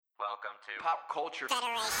Welcome to Pop Culture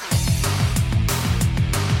Federation.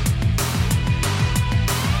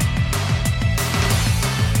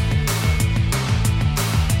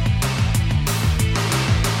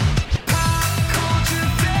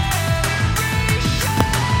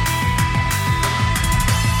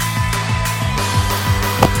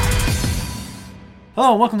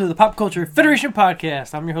 Hello, and welcome to the Pop Culture Federation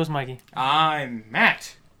podcast. I'm your host, Mikey. I'm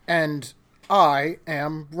Matt. And I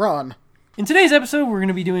am Ron. In today's episode, we're going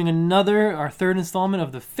to be doing our third installment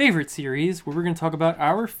of the Favorite series, where we're going to talk about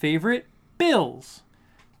our favorite Bills.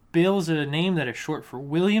 Bill is a name that is short for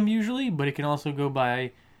William usually, but it can also go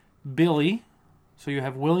by Billy. So you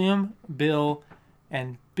have William, Bill,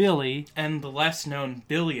 and Billy. And the less known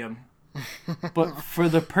Billiam. But for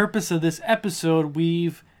the purpose of this episode,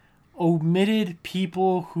 we've omitted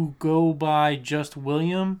people who go by just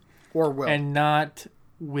William Or Will. and not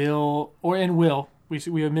Will Will.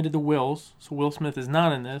 We omitted the Wills, so Will Smith is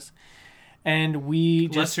not in this. And we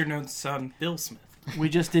just Lesser known son, Bill Smith. we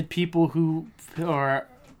just did people who are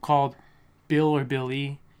called Bill or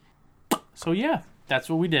Billy. So yeah, that's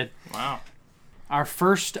what we did. Wow. Our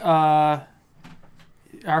first episode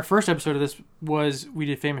of this was we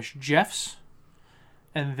did famous Jeffs,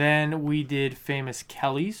 and then we did famous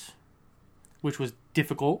Kellys, which was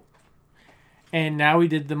difficult. And now we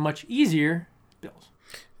did the much easier Bills.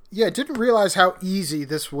 Yeah, I didn't realize how easy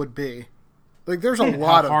this would be. Like, there's a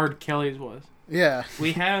lot How of... hard Kellys was. Yeah.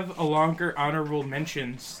 We have a longer honorable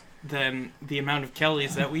mentions than the amount of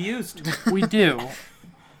Kellys that we used. We do.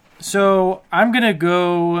 So I'm going to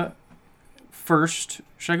go first.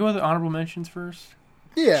 Should I go with the honorable mentions first?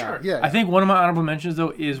 Yeah, Sure. yeah. I think one of my honorable mentions,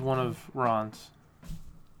 though, is one of Ron's.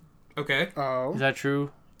 Okay. Oh. Is that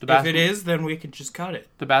true? If it is, then we can just cut it.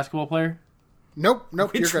 The basketball player? Nope, you're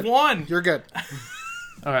Which good. one? You're good.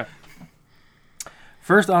 Okay.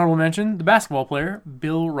 First honorable mention, the basketball player,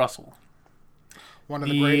 Bill Russell. One of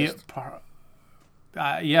the greatest.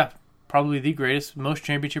 Yeah, probably the greatest. Most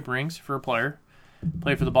championship rings for a player.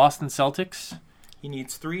 Played for the Boston Celtics. He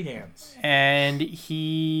needs 3 hands. And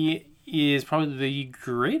he is probably the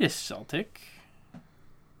greatest Celtic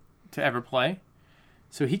to ever play.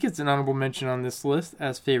 So he gets an honorable mention on this list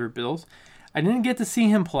as favorite Bills. I didn't get to see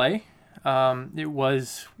him play. It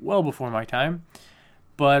was well before my time.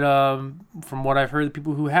 But from what I've heard, the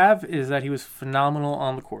people who have, is that he was phenomenal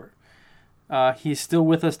on the court. He's still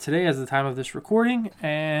with us today as the time of this recording,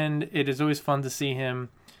 and it is always fun to see him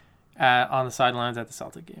on the sidelines at the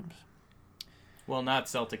Celtic games. Well, not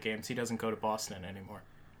Celtic games. He doesn't go to Boston anymore.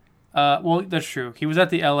 Well, that's true. He was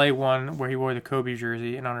at the LA one where he wore the Kobe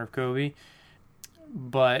jersey in honor of Kobe.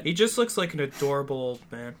 But He just looks like an adorable old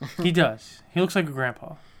man. he does. He looks like a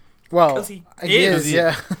grandpa. Well, Because he he is. is,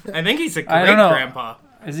 yeah. I think he's a I great don't know. grandpa.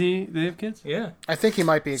 Is he? Do they have kids? Yeah. I think he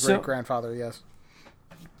might be a So- great-grandfather, yes.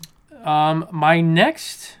 My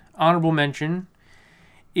next honorable mention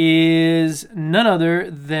is none other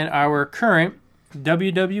than our current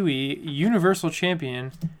WWE Universal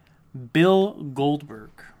Champion, Bill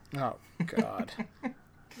Goldberg. Oh, God.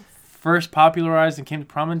 First popularized and came to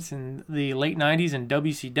prominence in the late 90s in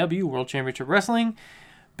WCW, World Championship Wrestling.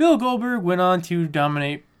 Bill Goldberg went on to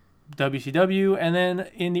dominate WCW, and then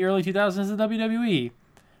in the early 2000s, the WWE,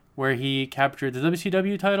 where he captured the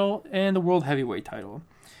WCW title and the World Heavyweight title.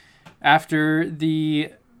 After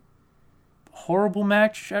the horrible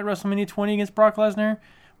match at WrestleMania 20 against Brock Lesnar,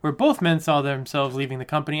 where both men saw themselves leaving the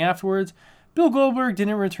company afterwards, Bill Goldberg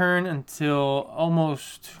didn't return until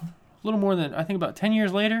almost a little more than, I think about 10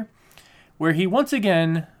 years later, where he once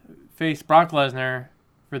again faced Brock Lesnar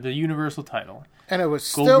for the Universal title. And it was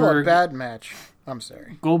still Goldberg- a bad match. I'm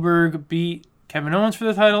sorry. Goldberg beat Kevin Owens for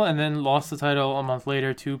the title and then lost the title a month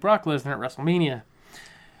later to Brock Lesnar at WrestleMania.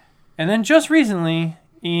 And then just recently,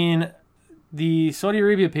 in the Saudi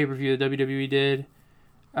Arabia pay-per-view that WWE did,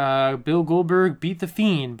 Bill Goldberg beat The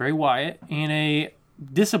Fiend, Bray Wyatt, in a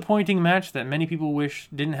disappointing match that many people wish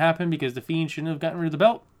didn't happen because The Fiend shouldn't have gotten rid of the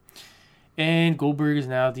belt. And Goldberg is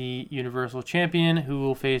now the Universal Champion who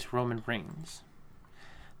will face Roman Reigns.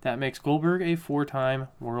 That makes Goldberg a 4-time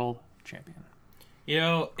world champion. You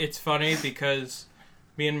know, it's funny because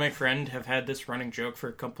me and my friend have had this running joke for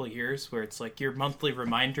a couple of years where it's like your monthly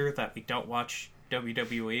reminder that we don't watch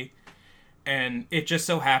WWE. And it just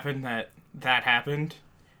so happened that happened.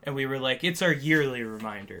 And we were like, it's our yearly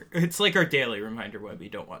reminder. It's like our daily reminder why we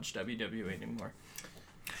don't watch WWE anymore.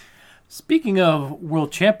 Speaking of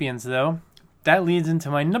world champions, though, that leads into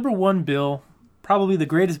my number one Bill, probably the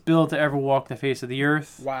greatest Bill to ever walk the face of the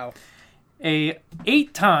earth. Wow. A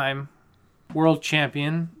 8-time world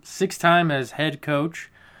champion, 6-time as head coach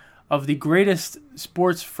of the greatest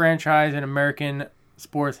sports franchise in American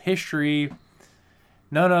sports history,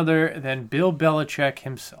 none other than Bill Belichick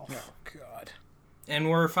himself. Oh, God. And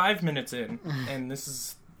we're 5 minutes in, and this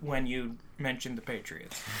is when you mentioned the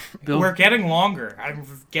Patriots. Bill- We're getting longer. I'm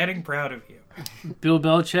getting proud of you. Bill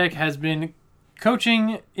Belichick has been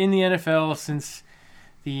coaching in the NFL since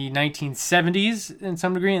the 1970s in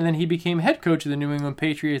some degree, and then he became head coach of the New England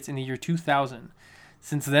Patriots in the year 2000.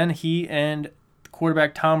 Since then, he and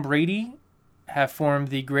quarterback Tom Brady have formed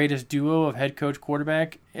the greatest duo of head coach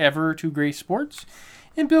quarterback ever to grace sports.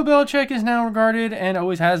 And Bill Belichick is now regarded, and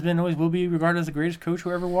always has been, always will be regarded as the greatest coach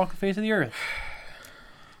who ever walked the face of the earth.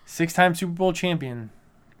 6-time Super Bowl champion.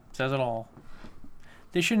 Says it all.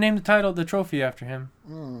 They should name the trophy after him.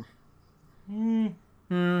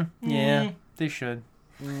 Yeah, they should.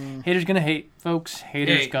 Haters gonna hate, folks.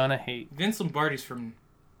 Haters Hey. gonna hate. Vince Lombardi's from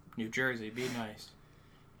New Jersey. Be nice.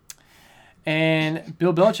 And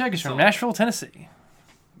Bill Belichick is from Nashville, Tennessee.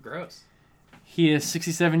 Gross. He is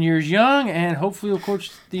 67 years young, and hopefully will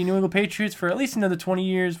coach the New England Patriots for at least another 20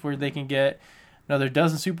 years, where they can get another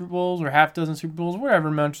dozen Super Bowls or half dozen Super Bowls, whatever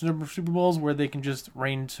amount of Super Bowls, where they can just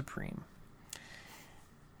reign supreme.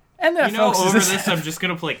 And that, folks, over is this, I'm just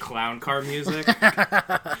going to play clown car music.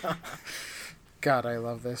 God, I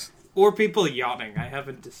love this. Or people yawning. I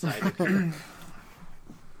haven't decided.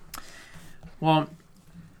 Well,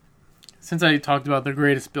 since I talked about the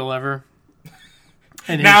greatest Bill ever,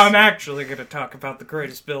 and Now I'm actually going to talk about the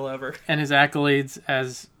greatest Bill ever. and his accolades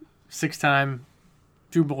as 6-time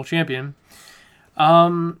Super Bowl champion,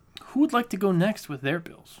 who would like to go next with their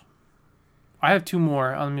Bills? I have two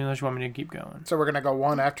more. Unless you want me to keep going. So we're going to go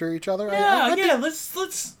one after each other? Yeah, let's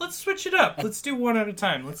switch it up. Let's do one at a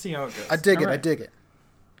time. Let's see how it goes. I dig it. All I right. dig it.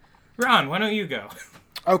 Ron, why don't you go?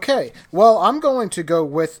 Okay, well, I'm going to go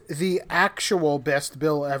with the actual best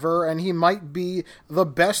Bill ever, and he might be the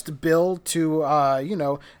best Bill to,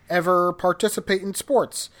 ever participate in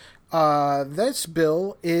sports. This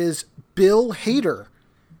Bill is Bill Hader.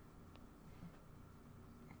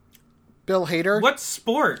 Bill Hader. What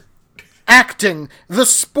sport? Acting. The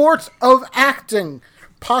sport of acting.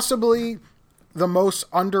 Possibly the most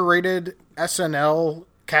underrated SNL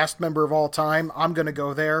cast member of all time. I'm going to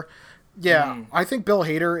go there. Yeah, I think Bill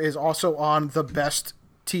Hader is also on the best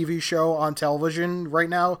TV show on television right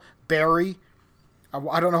now, Barry.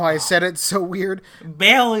 I don't know how I said it so weird.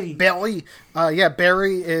 Bailey. Barry's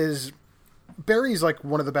like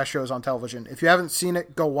one of the best shows on television. If you haven't seen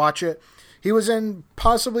it, go watch it. He was in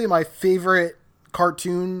possibly my favorite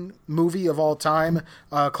cartoon movie of all time,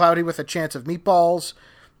 Cloudy with a Chance of Meatballs.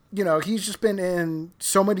 You know, he's just been in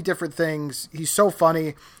so many different things. He's so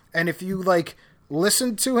funny. And if you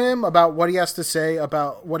listen to him about what he has to say,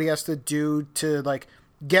 about what he has to do to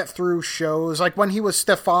get through shows, like when he was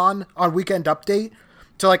Stefan on Weekend Update,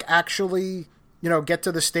 to actually get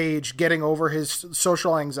to the stage, getting over his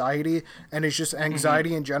social anxiety and his just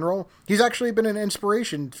anxiety in general. He's actually been an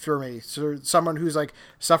inspiration for me. So someone who's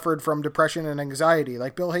suffered from depression and anxiety,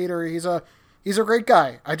 like Bill Hader, he's a great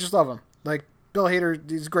guy. I just love him. Bill Hader,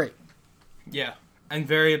 he's great. Yeah. I'm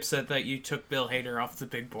very upset that you took Bill Hader off the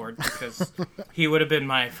big board because he would have been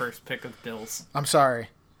my first pick of Bills. I'm sorry.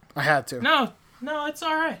 I had to. No, it's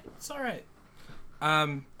all right. It's all right.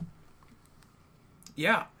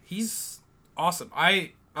 Yeah, he's awesome.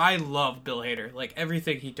 I love Bill Hader.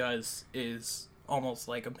 Everything he does is almost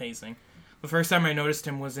amazing. The first time I noticed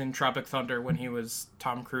him was in Tropic Thunder when he was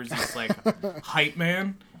Tom Cruise's hype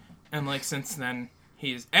man, and since then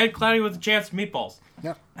he's Ed Cloudy with a Chance of Meatballs.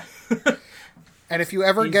 Yeah. And if you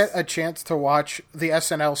ever get a chance to watch the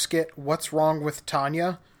SNL skit, What's Wrong with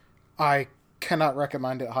Tanya, I cannot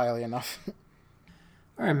recommend it highly enough.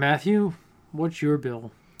 All right, Matthew, what's your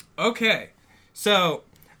Bill? Okay, so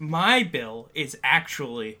my Bill is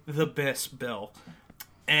actually the best Bill.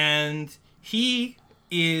 And he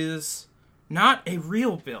is not a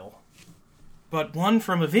real Bill, but one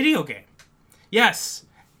from a video game. Yes,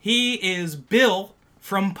 he is Bill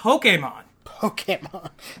from Pokemon. Pokemon.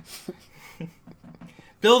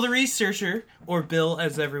 Bill the Researcher, or Bill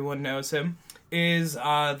as everyone knows him, is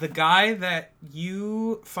the guy that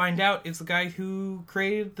you find out is the guy who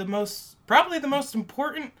created probably the most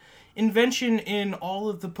important invention in all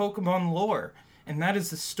of the Pokemon lore, and that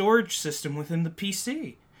is the storage system within the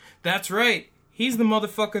PC. That's right, he's the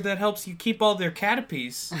motherfucker that helps you keep all their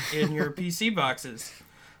Caterpies in your PC boxes.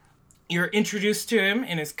 You're introduced to him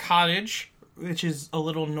in his cottage, which is a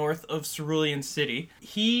little north of Cerulean City.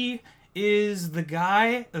 He is the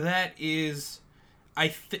guy that is,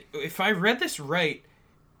 if I read this right,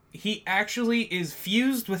 he actually is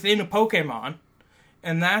fused within a Pokemon,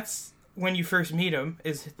 and that's when you first meet him,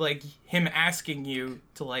 is him asking you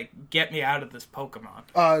to get me out of this Pokemon.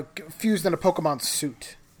 Fused in a Pokemon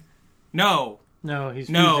suit. No, No, he's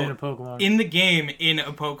No, fused in a Pokemon. in the game, in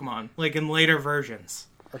a Pokemon, like in later versions.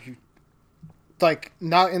 Are you like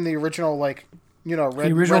not in the original red? the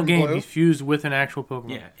original red, game, blue? he's fused with an actual Pokemon.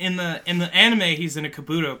 Yeah, in the anime, he's in a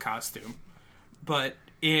Kabuto costume, but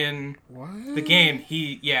in What? the game,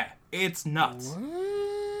 it's nuts.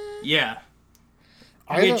 What? Yeah,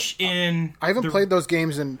 I haven't played those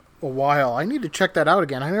games in a while. I need to check that out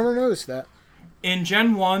again. I never noticed that. In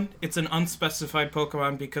Gen 1, it's an unspecified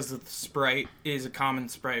Pokemon because the sprite is a common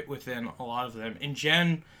sprite within a lot of them. In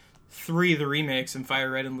Gen 3, the remakes, in Fire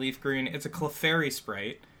Red and Leaf Green, it's a Clefairy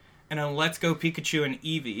sprite. And on Let's Go Pikachu and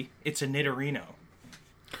Eevee, it's a Nidorino.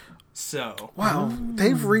 So, Wow,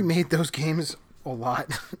 they've remade those games a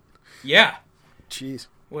lot. yeah. Jeez.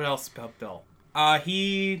 What else about Bill? Like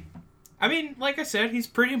I said, he's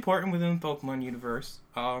pretty important within the Pokemon universe.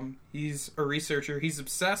 He's a researcher. He's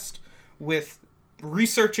obsessed with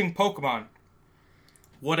researching Pokemon.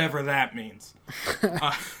 Whatever that means.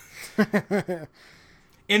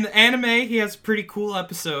 In the anime, he has a pretty cool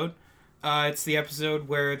episode. It's the episode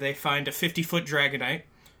where they find a 50-foot Dragonite.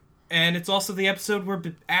 And it's also the episode where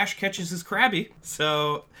Ash catches his Krabby.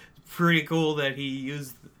 So, pretty cool that he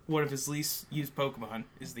used one of his least used Pokemon,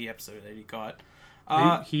 is the episode that he caught.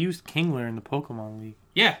 He used Kingler in the Pokemon League.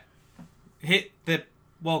 Yeah.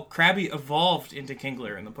 Krabby evolved into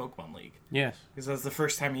Kingler in the Pokemon League. Yes. Because that's the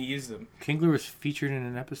first time he used them. Kingler was featured in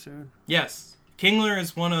an episode. Yes. Kingler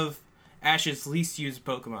is one of Ash's least used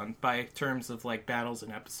Pokemon by terms of, battles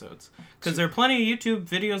and episodes. Because there are plenty of YouTube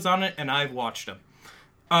videos on it, and I've watched them.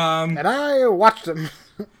 And I watched them.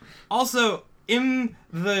 Also, in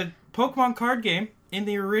the Pokemon card game, in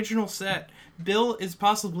the original set, Bill is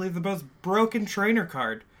possibly the most broken trainer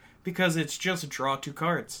card. Because it's just draw 2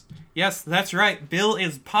 cards. Yes, that's right. Bill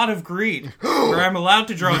is Pot of Greed, where I'm allowed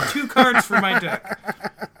to draw 2 cards for my deck.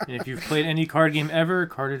 And if you've played any card game ever,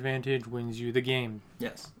 Card Advantage wins you the game.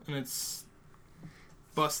 Yes, and it's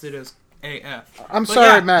busted as AF. I'm But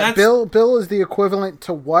sorry, yeah, Matt. that's Bill is the equivalent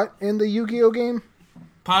to what in the Yu-Gi-Oh game?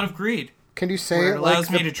 Pot of Greed, Can you say where it it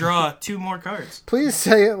allows like me to draw 2 more cards. Please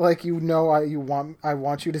say it like you know I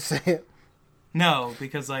want you to say it. No,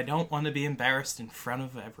 because I don't want to be embarrassed in front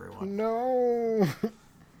of everyone. No.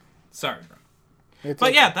 Sorry, bro. It's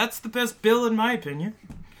But okay. yeah, that's the best Bill in my opinion.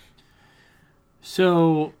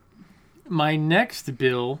 So, my next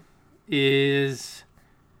bill is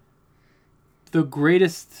the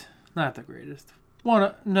greatest, not the greatest.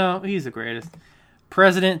 No, he's the greatest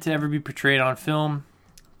president to ever be portrayed on film,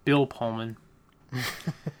 Bill Pullman.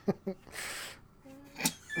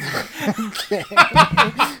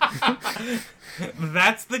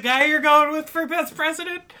 That's the guy you're going with for best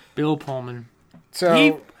president? Bill Pullman.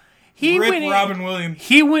 So He Rip went in- Robin Williams.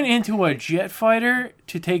 He went into a jet fighter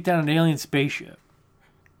to take down an alien spaceship.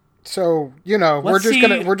 we're Let's just see-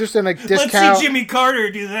 gonna Let's discount see Jimmy Carter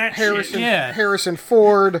do that Harrison shit. Yeah. Harrison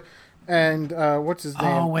Ford and what's his name?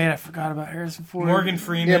 Oh wait, I forgot about Harrison Ford. Morgan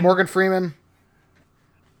Freeman. Yeah, Morgan Freeman.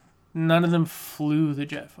 None of them flew the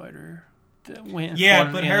jet fighter. That went and Yeah, fought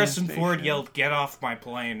an but alien Harrison spaceship. Ford yelled, "Get off my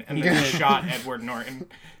plane," and then shot Edward Norton.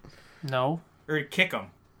 No, Or kick him.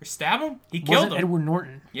 Or stab him? He killed wasn't him. Edward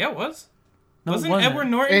Norton. Yeah, it was. No, Wasn't it wasn't. Edward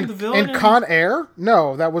Norton the villain In Con Air?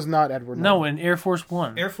 No, that was not Edward No, Norton. in Air Force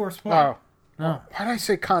One. Air Force One? Oh. No, Why did I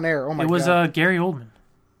say Con Air? Oh my it was god. Gary Oldman.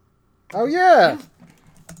 Oh yeah.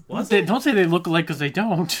 Was They, it? don't say they look alike because they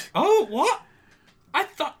don't. Oh, what? I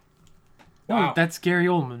thought... No, Wow. that's Gary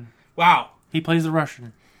Oldman. Wow. He plays the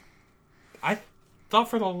Russian. I thought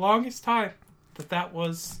for the longest time that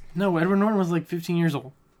was... No, Edward Norton was like 15 years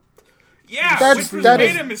old. Yeah, That's- which that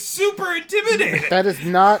made is- him super intimidating. That is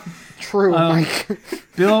not true, Mike.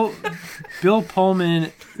 Bill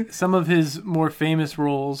Pullman. Some of his more famous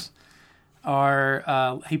roles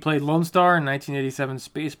are he played Lone Star in 1987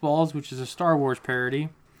 Spaceballs, which is a Star Wars parody.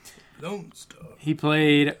 Lone Star. He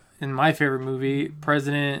played in my favorite movie,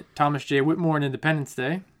 President Thomas J. Whitmore in Independence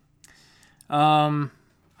Day.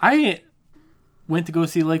 I went to go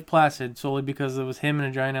see Lake Placid solely because it was him and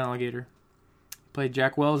a giant alligator. Played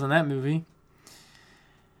Jack Wells in that movie.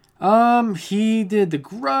 He did The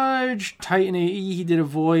Grudge, Titan AE. He did a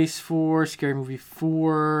voice for Scary Movie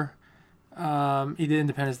 4. He did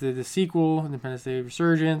Independence Day, the sequel, Independence Day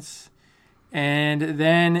Resurgence. And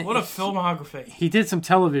then What a filmography. he did some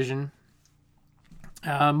television.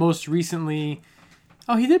 Most recently,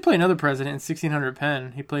 he did play another president in 1600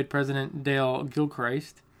 Penn. He played President Dale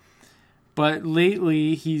Gilchrist. But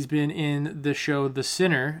lately, he's been in the show The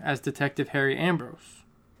Sinner as Detective Harry Ambrose,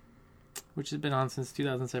 which has been on since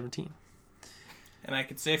 2017. And I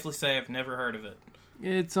can safely say I've never heard of it.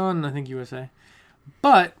 It's on, I think, USA.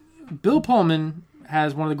 But Bill Pullman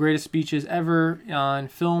has one of the greatest speeches ever on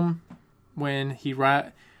film, when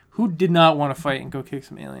who did not want to fight and go kick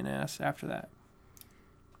some alien ass after that?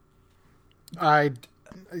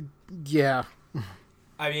 Yeah.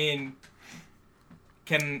 I mean,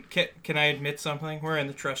 can I admit something? We're in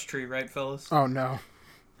the trust tree, right, fellas? Oh no.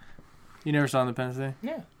 You never saw Independence Day?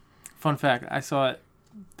 Yeah. Fun fact, I saw it.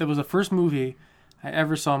 That was the first movie I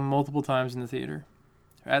ever saw multiple times in the theater.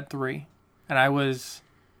 At 3. And I was...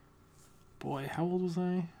 Boy, how old was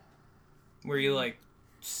I? Were you like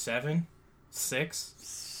 7?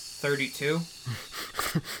 6? 32?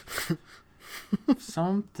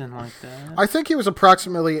 Something like that. I think he was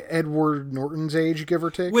approximately Edward Norton's age, give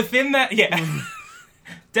or take. Within that, yeah.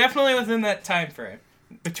 Definitely within that time frame.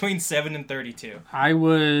 Between 7 and 32. I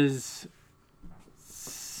was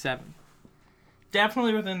 7.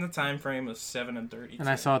 Definitely within the time frame of 7 and 32. And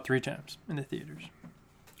I saw it 3 times in the theaters.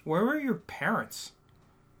 Where were your parents?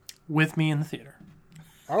 With me in the theater.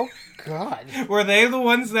 Oh, God. Were they the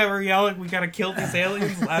ones that were yelling, "We gotta kill these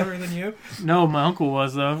aliens" louder than you? No, my uncle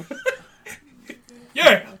was, though.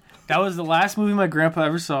 Yeah! That was the last movie my grandpa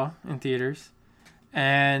ever saw in theaters.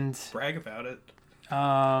 And... Brag about it.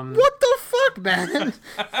 What the fuck, man?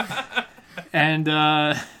 And,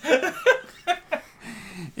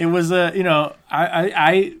 it was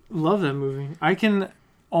I love that movie. I can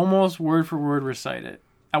almost word for word recite it.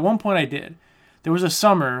 At one point I did. There was a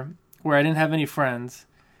summer where I didn't have any friends,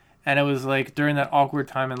 and it was like during that awkward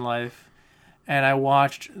time in life, and I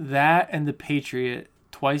watched that and The Patriot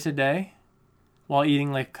twice a day while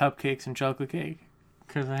eating like cupcakes and chocolate cake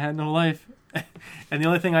because I had no life. And the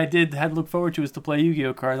only thing I had to look forward to was to play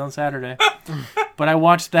Yu-Gi-Oh cards on Saturday. But I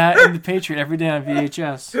watched that and The Patriot every day on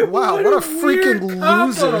VHS. Wow, what a freaking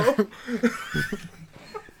loser.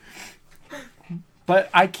 But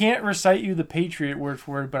I can't recite you The Patriot word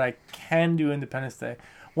for word, but I can do Independence Day.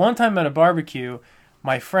 One time at a barbecue,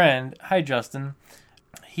 my friend, hi Justin,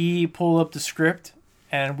 he pulled up the script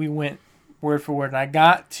and we went word for word. And I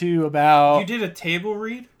got to about... You did a table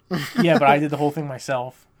read? Yeah, but I did the whole thing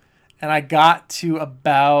myself. And I got to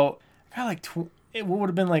about... what would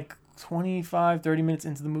have been like 25, 30 minutes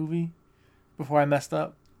into the movie before I messed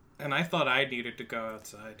up. And I thought I needed to go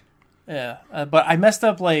outside. Yeah, but I messed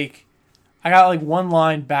up like... I got like one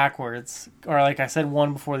line backwards, or like I said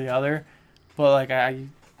one before the other, but like I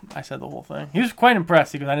said the whole thing. He was quite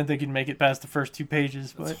impressed because I didn't think he'd make it past the first 2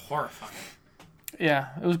 pages. But That's horrifying. Yeah,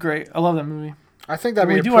 it was great. I love that movie. I think that'd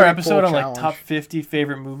be when we a do our pretty episode cool on like challenge. top 50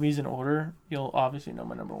 favorite movies in order, you'll obviously know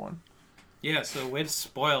my number 1. Yeah, so way to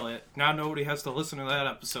spoil it. Now nobody has to listen to that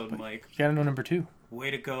episode, Mike. You gotta know number 2. Way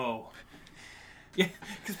to go. Yeah,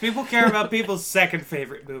 because people care about people's second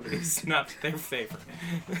favorite movies, not their favorite.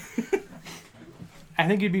 I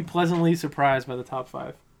think you'd be pleasantly surprised by the top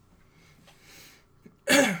 5.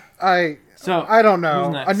 I don't who's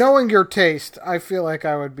know. next? Knowing your taste, I feel like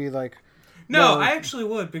I would be like... No, Well- I actually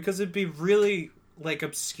would, because it'd be really, like,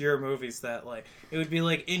 obscure movies that, like, it would be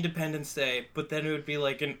like Independence Day, but then it would be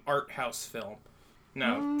like an art house film.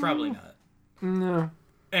 No, probably not. No.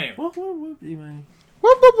 Anyway. What would be my...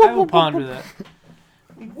 I will ponder that.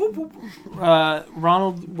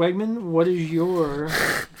 Ronald Wegman, what is your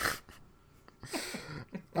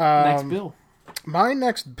next bill? My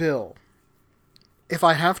next bill, if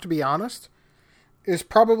I have to be honest, is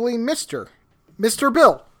probably Mr.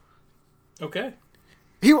 Bill. Okay.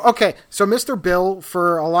 So Mr. Bill,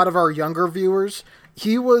 for a lot of our younger viewers,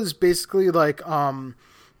 he was basically like,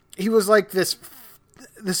 he was like this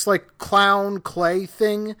like clown clay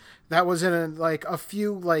thing that was in a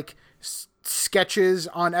few like sketches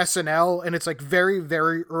on SNL, and it's like very,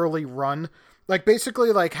 very early run. Like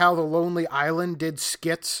basically like how the Lonely Island did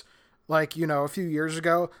skits, like, you know, a few years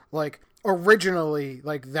ago. Like originally,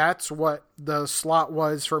 like that's what the slot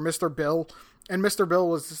was for Mr. Bill. And Mr. Bill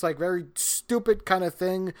was this like very stupid kind of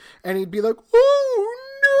thing, and he'd be like,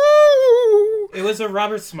 "Oh no!" It was a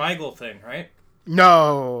Robert Smigel thing, right?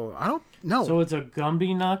 No, I don't know. So it's a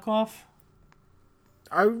Gumby knockoff?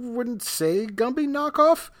 I wouldn't say Gumby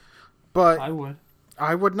knockoff, but I would.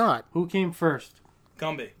 I would not. Who came first?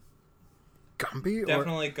 Gumby. Gumby?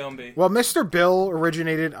 Definitely Gumby. Well, Mr. Bill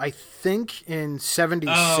originated, I think, in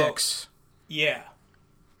 76. Yeah.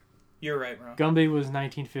 You're right, Ron. Gumby was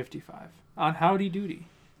 1955 on Howdy Doody.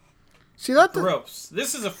 See that? Gross.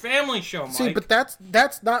 This is a family show, Mike. See, but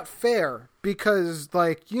that's not fair because,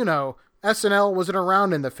 like, you know, SNL wasn't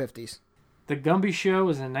around in the 50s. The Gumby Show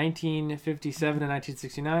was in 1957 and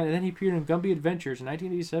 1969, and then he appeared in Gumby Adventures in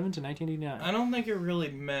 1987 to 1989. I don't think it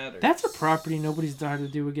really matters. That's a property nobody's tried to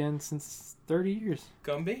do again since 30 years.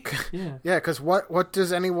 Gumby? Yeah. Yeah, because what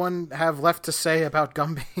does anyone have left to say about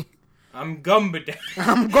Gumby? I'm Gumby.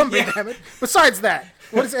 I'm Gumby, damn it. Besides that,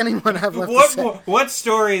 what does anyone have left to say? What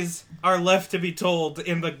stories are left to be told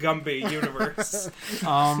in the Gumby universe? A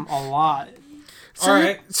lot. So All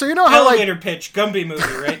right. So you know how Elevator pitch Gumby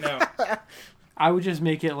movie right now. I would just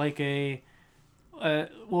make it like it'd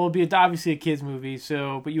be obviously a kids movie.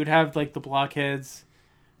 But you would have like the blockheads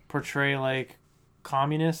portray like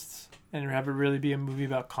communists, and have it really be a movie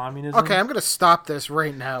about communism. Okay, I'm gonna stop this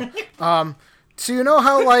right now. So you know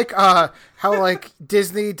how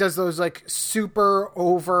Disney does those like super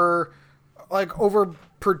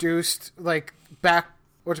overproduced like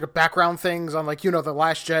background things on like, you know, The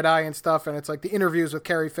Last Jedi and stuff, and it's like the interviews with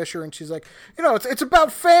Carrie Fisher, and she's like, you know, it's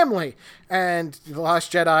about family, and The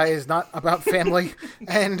Last Jedi is not about family.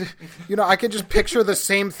 And you know, I can just picture the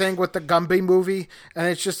same thing with the Gumby movie, and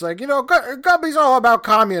it's just like, you know, Gumby's all about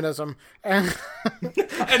communism, and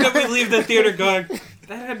And then we leave the theater going,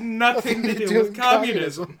 that had nothing to do with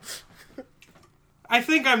communism. I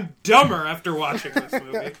think I'm dumber after watching this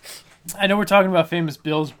movie. I know we're talking about famous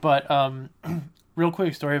bills, but real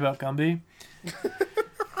quick story about Gumby.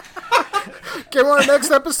 Can our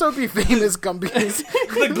next episode be famous Gumbies?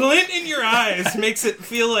 The glint in your eyes makes it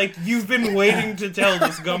feel like you've been waiting to tell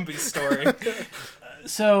this Gumby story.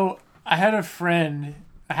 So I have a friend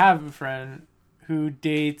who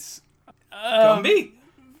dates Gumby?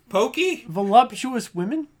 Pokey? voluptuous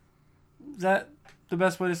women. Is that the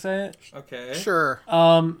best way to say it? Okay. Sure.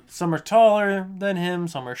 Some are taller than him,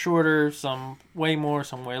 some are shorter, some way more,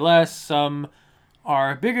 some way less, some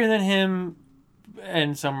are bigger than him,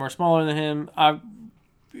 and some are smaller than him.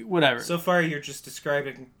 Whatever. So far, you're just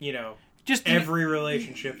describing, you know, Just every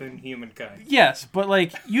relationship in humankind. yes, but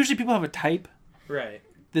like usually people have a type. Right.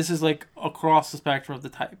 This is like across the spectrum of the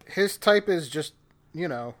type. His type is just, you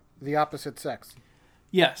know, the opposite sex.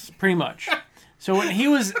 Yes, pretty much. So when he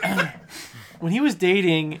was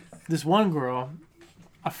dating this one girl,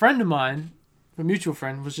 a friend of mine, a mutual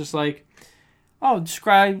friend, was just like, "Oh,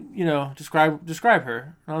 describe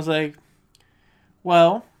her." And I was like,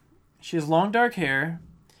 "Well, she has long dark hair,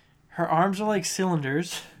 her arms are like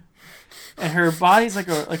cylinders, and her body's like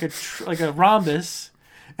a rhombus."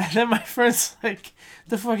 And then my friend's like,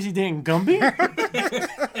 "The fuck is he dating, Gumby?"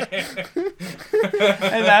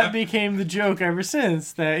 And that became the joke ever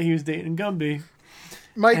since, that he was dating Gumby.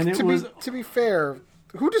 Mike, And it to be fair,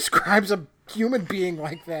 who describes a human being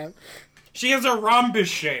like that? She has a rhombus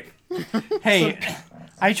shape. Hey,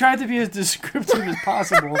 I tried to be as descriptive as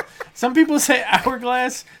possible. Some people say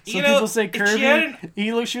hourglass. Some people say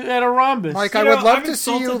curvy. She had a rhombus. Mike, You I know, would love I'm to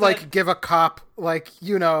see you, insulted like, that- give a cop, like,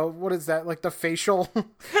 you know, what is that? Like, the facial...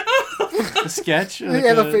 The sketch.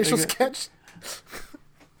 yeah, the facial sketch.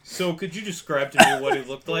 So, could you describe to me what he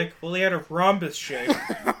looked like? Well, he had a rhombus shape.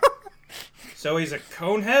 So he's a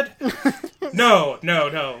cone head? No.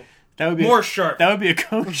 That would be More sharp. That would be a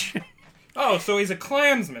cone shape. Oh, so he's a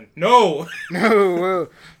Klansman. No. No.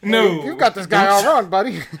 No. You got this guy all wrong,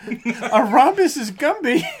 buddy. A rhombus is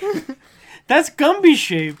Gumby. That's Gumby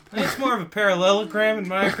shape. It's more of a parallelogram, in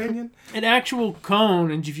my opinion. An actual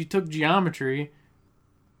cone, and if you took geometry,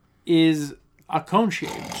 is a cone shape.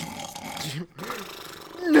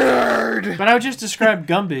 Nerd! But I would just describe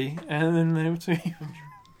Gumby, and then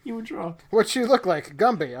you would draw. What'd she look like?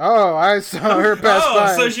 Gumby. Oh, I saw her pass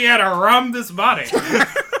by. So she had a rhombus body.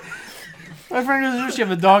 My friend goes, "Does she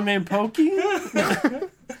have a dog named Pokey?"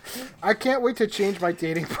 I can't wait to change my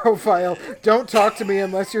dating profile. Don't talk to me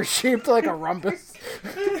unless you're shaped like a rhombus.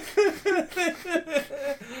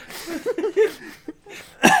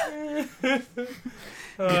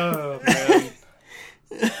 Oh, man.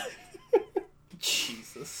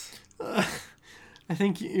 Jesus. I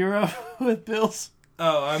think you're up with Bill's.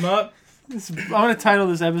 Oh, I'm up? I'm going to title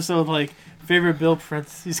this episode like Favorite Bill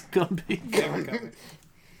parentheses Gumby.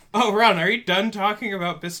 Oh, Ron, are you done talking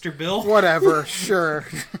about Mr. Bill? Whatever, sure.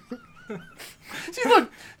 See,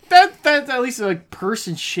 look, that's at least like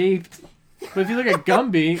person shaped. But if you look at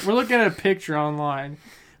Gumby, we're looking at a picture online.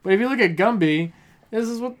 But if you look at Gumby, this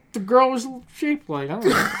is what the girl was shaped like. I don't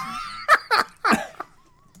know.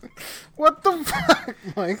 What the fuck,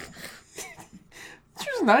 Mike? She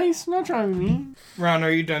was nice. I'm not trying to be mean. Ron,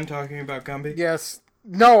 are you done talking about Gumby? Yes.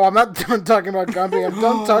 No, I'm not done talking about Gumby. I'm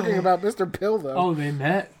done talking about Mr. Bill, though. Oh, they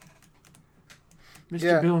met. Mr.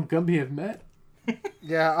 Yeah. Bill and Gumby have met.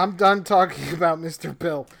 Yeah, I'm done talking about Mr.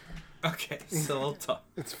 Bill. Okay, so I'll talk.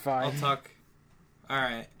 It's fine. I'll talk.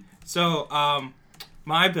 Alright. So,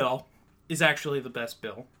 my Bill is actually the best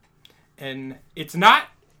Bill. And it's not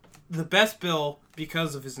the best Bill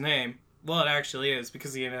because of his name. Well, it actually is,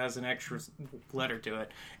 because he has an extra letter to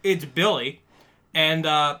it. It's Billy. And,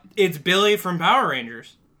 it's Billy from Power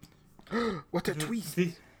Rangers. What a twist.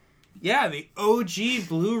 Yeah, the OG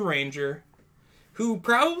Blue Ranger, who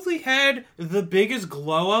probably had the biggest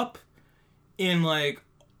glow up in, like,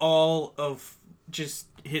 all of just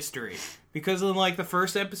history. Because in, like, the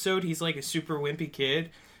first episode, he's, like, a super wimpy kid.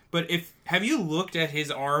 But have you looked at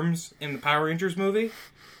his arms in the Power Rangers movie?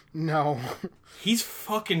 No. He's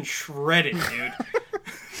fucking shredded, dude.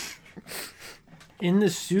 In the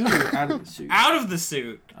suit or out of the suit? Out of the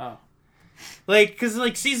suit. Oh. Like, because,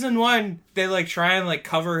 like, season 1, they, like, try and, like,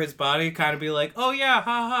 cover his body, kind of be like, oh, yeah,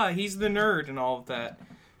 haha, he's the nerd and all of that.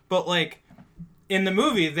 But, like, in the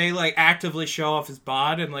movie, they, like, actively show off his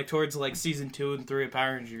bod, and, like, towards, like, season 2 and 3 of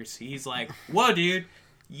Power Rangers, he's like, whoa, dude,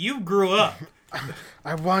 you grew up.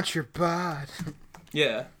 I want your bod.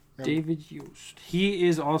 Yeah. David Yost. He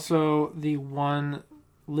is also the one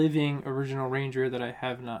living original Ranger that I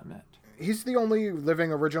have not met. He's the only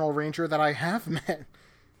living original Ranger that I have met.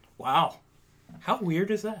 Wow. How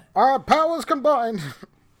weird is that? Our powers combined.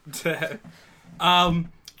 But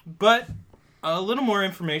a little more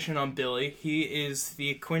information on Billy. He is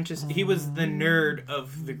the he was the nerd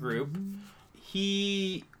of the group.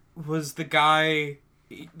 He was the guy,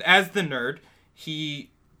 as the nerd,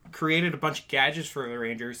 he created a bunch of gadgets for the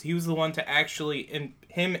Rangers. He was the one to actually,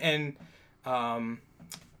 holy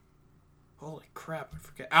crap, I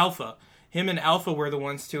forget, Alpha. Him and Alpha were the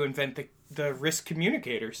ones to invent the Risk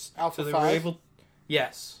communicators. Alpha so they 5? were able,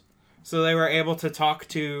 yes. So they were able to talk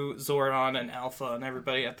to Zordon and Alpha and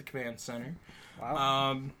everybody at the command center.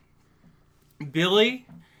 Wow. Billy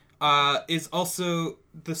is also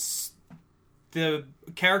the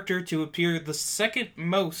character to appear the second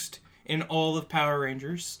most in all of Power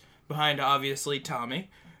Rangers, behind obviously Tommy,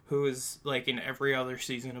 who is like in every other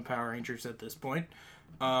season of Power Rangers at this point.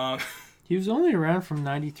 He was only around from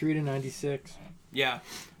 93 to 96. Yeah.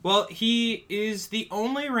 Well, he is the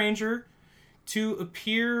only Ranger to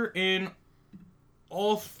appear in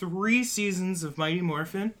all 3 seasons of Mighty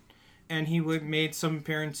Morphin, and he made some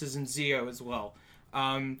appearances in Zeo as well.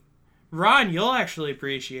 Ron, you'll actually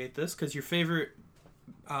appreciate this, because your favorite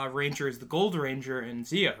Ranger is the Gold Ranger in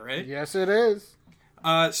Zeo, right? Yes, it is.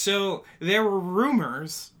 So there were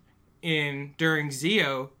rumors during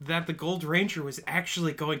Zeo that the Gold Ranger was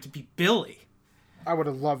actually going to be Billy. I would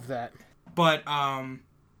have loved that. But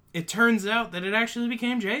it turns out that it actually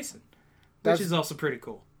became Jason, which is also pretty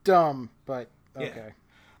cool. Dumb, but okay. Yeah.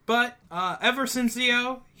 But ever since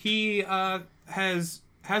Zeo, he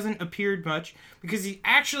hasn't appeared much because he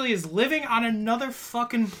actually is living on another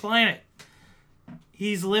fucking planet.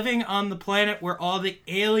 He's living on the planet where all the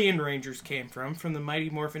alien Rangers came from the Mighty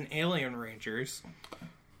Morphin Alien Rangers.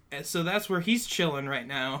 And so that's where he's chilling right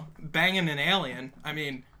now, banging an alien. I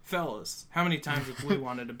mean, fellas, how many times have we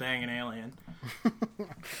wanted to bang an alien?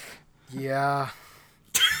 Yeah.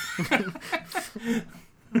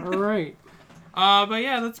 All right. But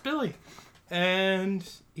yeah, that's Billy. And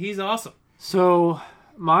he's awesome. So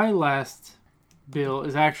my last Bill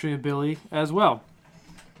is actually a Billy as well.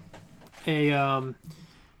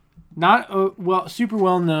 Not a super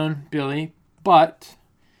well known Billy, but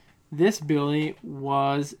this Billy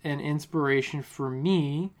was an inspiration for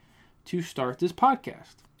me to start this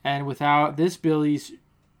podcast. And without this Billy's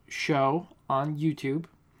show on YouTube,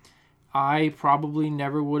 I probably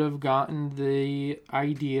never would have gotten the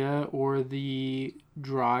idea or the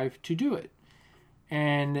drive to do it.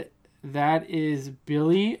 And that is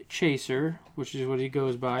Billy Chaser, which is what he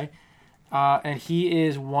goes by. And he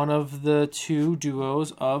is one of the 2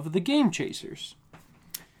 duos of the Game Chasers.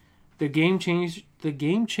 The Game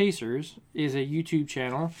Chasers is a YouTube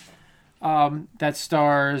channel that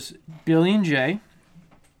stars Billy and Jay.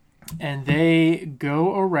 And they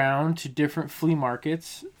go around to different flea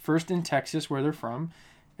markets, first in Texas where they're from,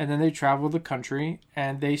 and then they travel the country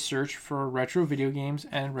and they search for retro video games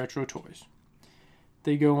and retro toys.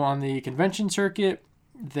 They go on the convention circuit.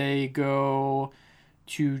 They go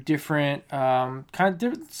to different some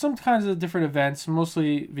kinds of different events,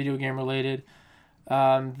 mostly video game related.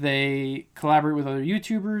 They collaborate with other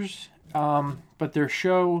YouTubers, but their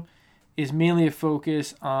show is mainly a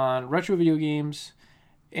focus on retro video games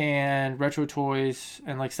and retro toys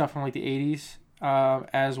and like stuff from like the 80s,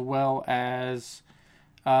 as well as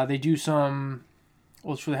they do some,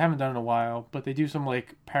 well, they haven't done it in a while, but they do some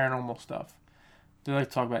like paranormal stuff. They like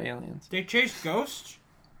to talk about aliens. They chase ghosts?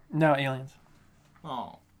 No, aliens.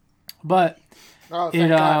 Oh. But Oh, thank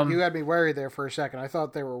God. You had me worried there for a second. I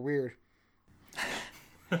thought they were weird.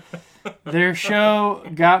 Their show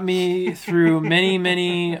got me through many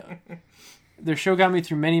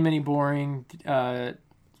boring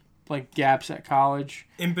like gaps at college.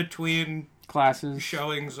 In between classes.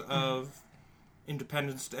 Showings of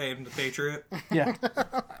Independence Day and The Patriot. Yeah.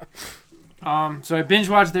 So I binge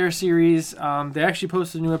watched their series. They actually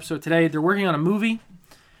posted a new episode today. They're working on a movie.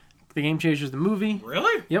 The Game Chasers, the movie.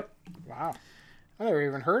 Really? Yep. Wow. I never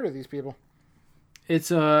even heard of these people.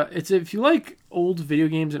 It's if you like old video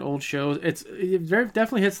games and old shows,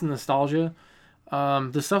 definitely hits the nostalgia.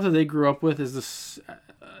 The stuff that they grew up with is this,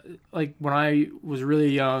 like when I was really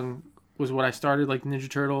young, was what I started, like Ninja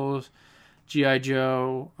Turtles, G.I.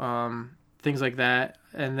 Joe, things like that.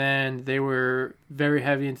 And then they were very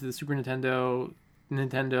heavy into the Super Nintendo,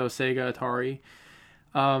 Sega, Atari.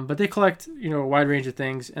 But they collect, a wide range of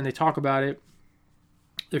things, and they talk about it.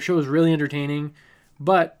 Their show is really entertaining,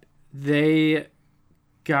 but they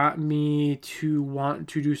got me to want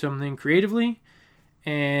to do something creatively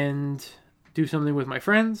and do something with my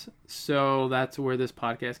friends. So that's where this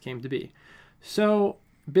podcast came to be. So,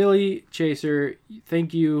 Billy Chaser,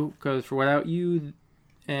 thank you, because without you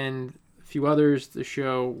and a few others, the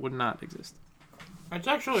show would not exist. That's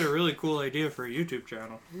actually a really cool idea for a YouTube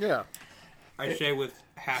channel. Yeah. I say with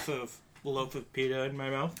half of a loaf of pita in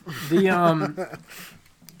my mouth.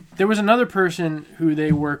 There was another person who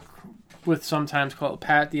they work with sometimes called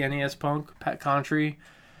Pat, the NES Punk, Pat Contry.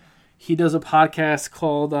 He does a podcast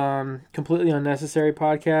called Completely Unnecessary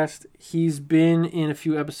Podcast. He's been in a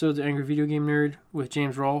few episodes of Angry Video Game Nerd with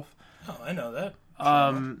James Rolfe. Oh, I know that.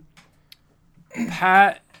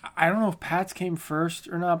 Pat, I don't know if Pat's came first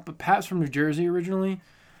or not, but Pat's from New Jersey originally.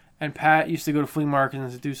 And Pat used to go to flea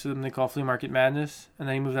markets and do something they call Flea Market Madness. And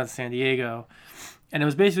then he moved out to San Diego. And it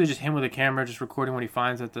was basically just him with a camera just recording what he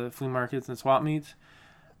finds at the flea markets and swap meets.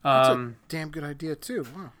 That's a damn good idea, too.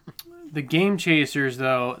 Wow. The Game Chasers,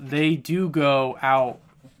 though, they do go out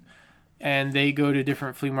and they go to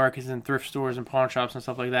different flea markets and thrift stores and pawn shops and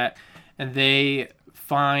stuff like that. And they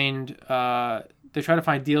find, they try to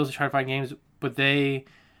find deals, they try to find games, but they,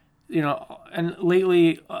 and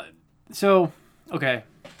lately, okay.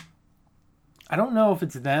 I don't know if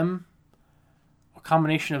it's them, a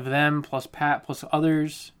combination of them plus Pat plus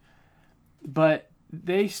others, but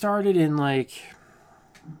they started in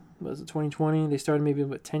was it 2020? They started maybe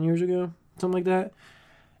about 10 years ago, something like that.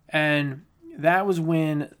 And that was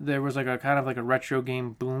when there was a kind of a retro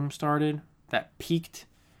game boom started that peaked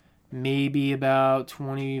maybe about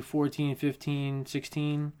 2014, 15,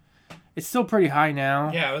 16. It's still pretty high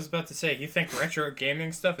now. Yeah, I was about to say, you think retro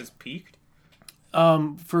gaming stuff is peaked?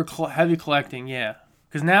 For heavy collecting, yeah.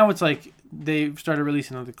 Because now it's they've started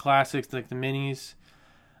releasing the classics, like the minis.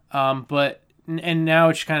 But now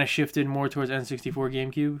it's kind of shifted more towards N64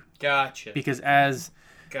 GameCube. Gotcha. Because as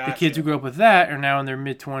the kids who grew up with that are now in their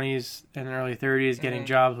mid-20s and early 30s getting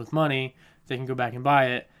jobs with money, they can go back and buy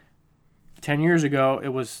it. 10 years ago, it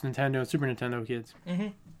was Nintendo and Super Nintendo kids. Mm-hmm.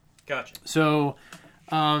 Gotcha. So,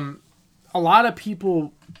 a lot of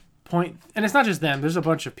people point, and it's not just them, there's a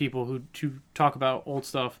bunch of people who talk about old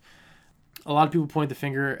stuff. A lot of people point the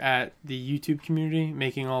finger at the YouTube community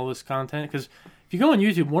making all this content, because if you go on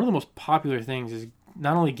YouTube, one of the most popular things is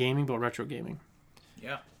not only gaming, but retro gaming.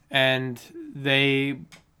 Yeah. And they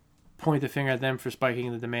point the finger at them for spiking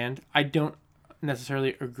the demand. I don't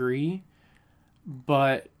necessarily agree,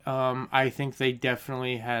 but I think they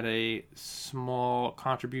definitely had a small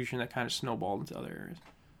contribution that kind of snowballed into other areas.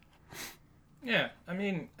 Yeah, I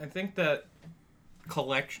mean, I think that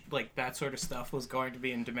collection, that sort of stuff was going to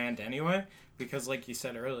be in demand anyway, because like you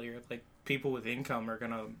said earlier, people with income are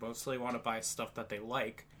going to mostly want to buy stuff that they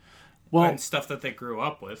like, and stuff that they grew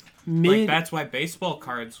up with. That's why baseball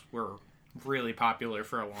cards were really popular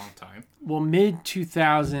for a long time. Well,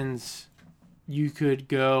 mid-2000s, you could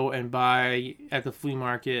go and buy at the flea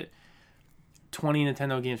market 20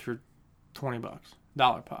 Nintendo games for $20,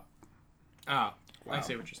 $1 pop. Oh. Wow. I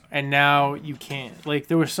see what you're saying. And now you can't.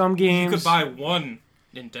 There were some games... You could buy one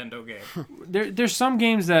Nintendo game. There's some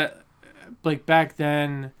games that, back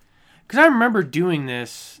then... Because I remember doing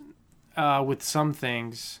this with some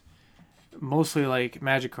things, mostly,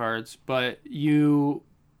 Magic cards, but you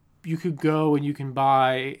could go and you can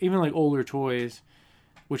buy, even, older toys,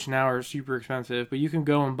 which now are super expensive, but you can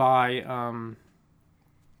go and buy...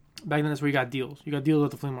 back then, that's where you got deals. You got deals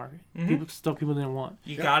at the flea market. Mm-hmm. Stuff people didn't want.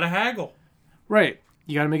 You gotta haggle. Right.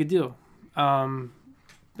 You got to make a deal. And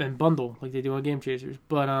bundle like they do on Game Chasers.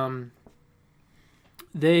 But I'm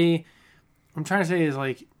trying to say is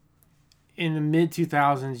in the mid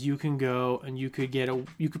 2000s you can go and you could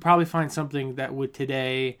probably find something that would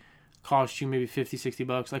today cost you maybe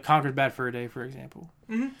 $50-$60, like Conker's Bad Fur Day, for example.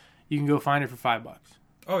 Mm-hmm. You can go find it for $5.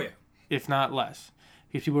 Oh yeah. If not less.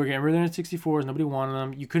 Because people were getting rid of their 64s, nobody wanted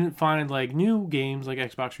them. You couldn't find new games like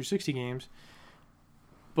Xbox 360 games.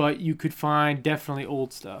 But you could find definitely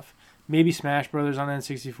old stuff. Maybe Smash Brothers on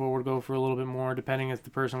N64 would go for a little bit more, depending if the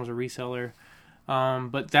person was a reseller.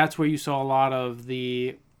 But that's where you saw a lot of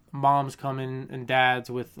the moms coming and dads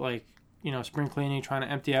with like, spring cleaning, trying to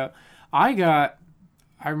empty out. I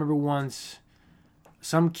remember once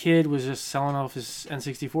some kid was just selling off his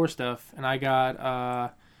N64 stuff, and I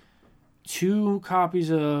got 2 copies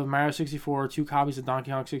of Mario 64, 2 copies of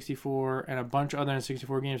Donkey Kong 64, and a bunch of other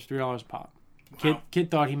N64 games for $3 a pop. Wow. Kid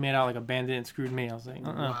thought he made out like a bandit and screwed me. I was like,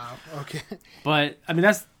 Wow. Okay. But I mean,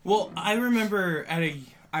 that's Well, I remember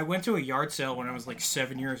I went to a yard sale when I was like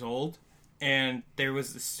 7 years old, and there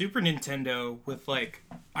was the Super Nintendo with like,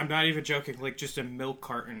 I'm not even joking, like just a milk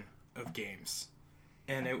carton of games,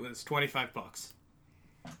 and it was $25.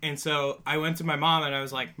 And so I went to my mom and I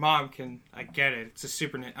was like, Mom, can I get it? It's a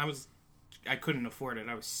Super Nintendo. I couldn't afford it.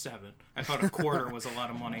 I was 7. I thought a quarter was a lot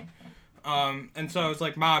of money. And so I was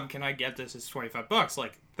like, Mom, can I get this? It's $25.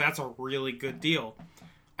 Like, that's a really good deal.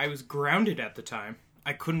 I was grounded at the time.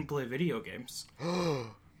 I couldn't play video games.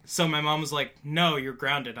 So my mom was like, no, you're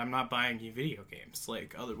grounded. I'm not buying you video games.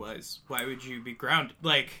 Like, otherwise, why would you be grounded?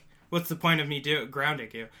 Like, what's the point of me grounding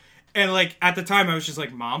you? And, like, at the time, I was just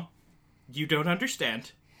like, Mom, you don't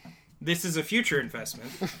understand. This is a future investment.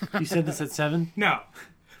 you said this at 7. No.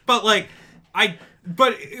 But, like,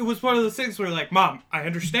 but it was one of those things where, like, Mom, I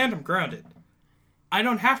understand I'm grounded. I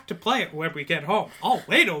don't have to play it when we get home. I'll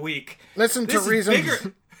wait a week. Listen to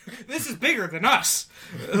reason. This is bigger than us.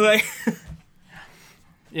 Like,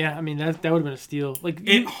 Yeah, I mean that would have been a steal. Like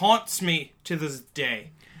it haunts me to this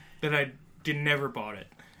day that I never bought it.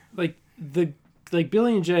 Like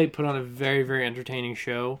Billy and Jay put on a very, very entertaining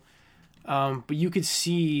show, but you could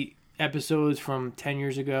see episodes from 10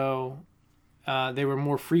 years ago. They were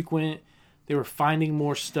more frequent. They were finding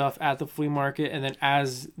more stuff at the flea market, and then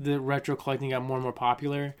as the retro collecting got more and more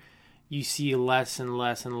popular, you see less and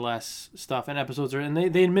less and less stuff. And episodes and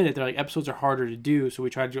they admit it. They're like, episodes are harder to do, so we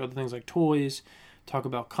try to do other things like toys, talk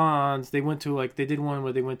about cons. They did one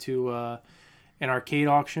where they went to an arcade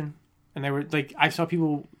auction, and they were like, I saw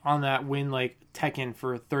people on that win like Tekken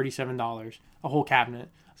for $37, a whole cabinet.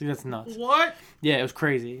 I think that's nuts. What? Yeah, it was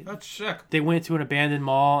crazy. That's sick. They went to an abandoned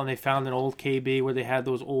mall and they found an old KB where they had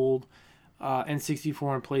those old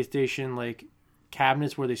N64 and PlayStation like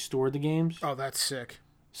cabinets where they stored the games. Oh, that's sick.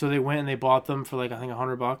 So they went and they bought them for like I think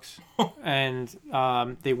 $100,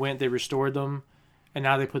 and they restored them, and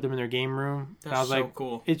now they put them in their game room. That's and I was so like,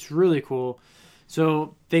 cool. It's really cool.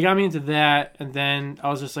 So they got me into that, and then I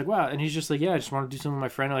was just like, wow. And he's just like, yeah, I just want to do something with my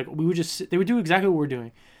friend. Like we would they would do exactly what we're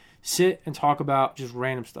doing, sit and talk about just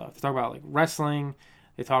random stuff. They talk about like wrestling.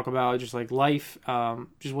 They talk about just like life,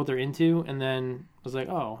 just what they're into. And then I was like,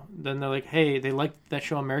 oh. Then they're like, hey, they like that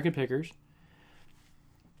show American Pickers.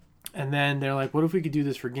 And then they're like, what if we could do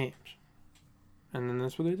this for games? And then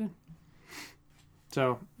that's what they did.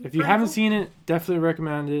 So if you haven't seen it, definitely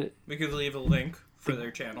recommend it. We could leave a link for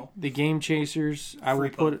their channel. The Game Chasers. I will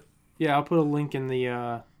I'll put a link in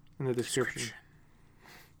the description.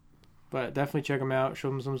 But definitely check them out. Show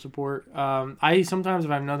them some support. I sometimes,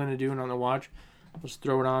 if I have nothing to do and nothing to watch, I'll just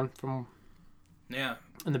throw it on from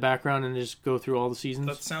in the background and just go through all the seasons.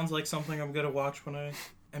 That sounds like something I'm gonna watch when I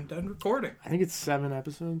am done recording. I think it's 7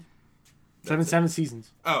 episodes. Seven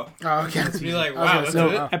seasons. Oh, okay. be like, wow, that's So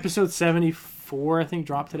it. episode 74, I think,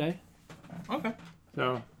 dropped today. Okay.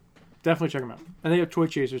 So definitely check them out. And they have Toy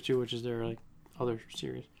Chasers too, which is their like other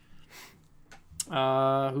series.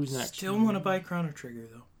 Who's next? Still want to buy Chrono Trigger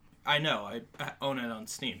though. I know I own it on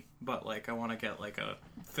Steam, but like I want to get like a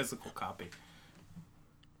physical copy.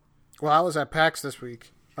 Well, I was at PAX this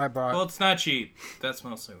week. I bought. Well, it's not cheap. That's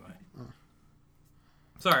mostly why.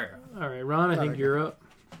 Sorry. All right, Ron. I think you're up.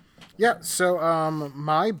 Yeah, so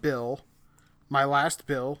my last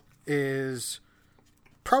bill is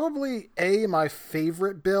probably A, my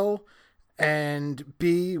favorite bill, and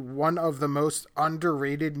B, one of the most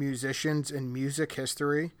underrated musicians in music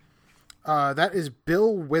history. That is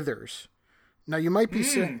Bill Withers. Now you might be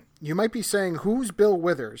saying, who's Bill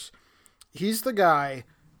Withers? He's the guy.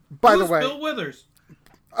 By the way, Bill Withers?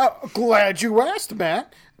 Glad you asked,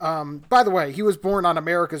 Matt. By the way, he was born on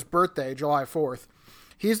America's birthday, July 4th.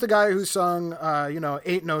 He's the guy who sung,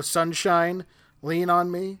 Ain't No Sunshine, Lean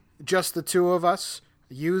on Me, Just the Two of Us,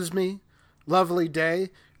 Use Me, Lovely Day.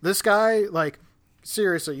 This guy, like,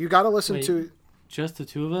 seriously, you got to listen to... Just the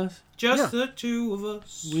two of us? Just the two of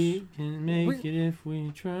us. We can make it if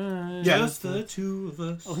we try. Yeah. Just the two of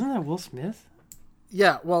us. Oh, isn't that Will Smith?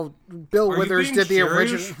 Yeah, well, Bill Are you Withers being did the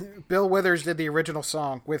serious? original. Bill Withers did the original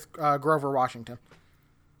song with Grover Washington.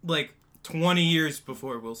 Like 20 years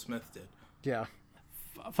before Will Smith did. Yeah.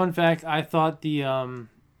 Fun fact: I thought the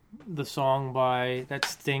song by that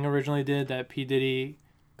Sting originally did that P Diddy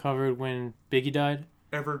covered when Biggie died.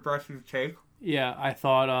 Every breath you take. Yeah, I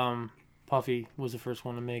thought Puffy was the first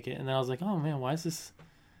one to make it, and then I was like, oh man, why is this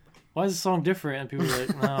song different? And people were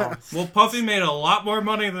like, no. Well, Puffy made a lot more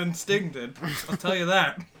money than Sting did. I'll tell you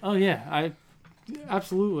that. Oh yeah,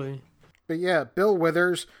 absolutely. But yeah, Bill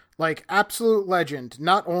Withers, like, absolute legend.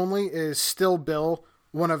 Not only is Still Bill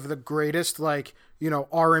one of the greatest, like, you know,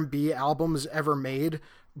 R&B albums ever made,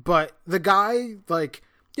 but the guy, like,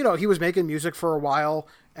 you know, he was making music for a while,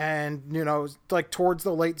 and, you know, like, towards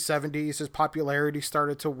the late 70s, his popularity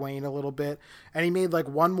started to wane a little bit, and he made, like,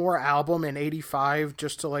 one more album in 85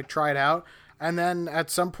 just to, like, try it out, and then at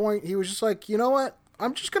some point, he was just like, you know what,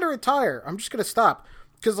 I'm just gonna retire, I'm just gonna stop.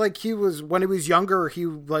 Because, like, when he was younger, he,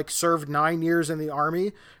 like, served 9 years in the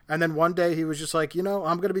army. And then one day he was just like, you know,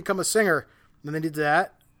 I'm going to become a singer. And then he did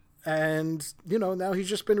that. And, you know, now he's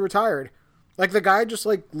just been retired. Like, the guy just,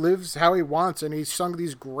 like, lives how he wants. And he's sung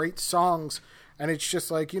these great songs. And it's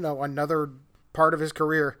just, like, you know, another part of his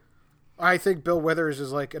career. I think Bill Withers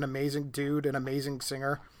is, like, an amazing dude, an amazing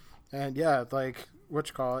singer. And, yeah, like,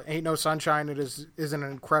 Ain't No Sunshine, it is an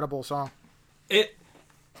incredible song.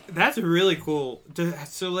 That's really cool.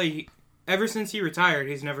 So, like, ever since he retired,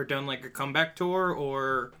 he's never done, like, a comeback tour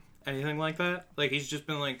or anything like that? Like, he's just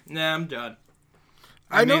been like, nah, I'm done.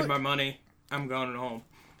 I made my money. I'm going home.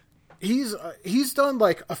 He's done,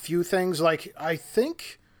 like, a few things. Like, I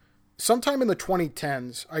think sometime in the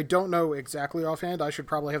 2010s, I don't know exactly offhand. I should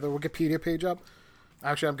probably have the Wikipedia page up.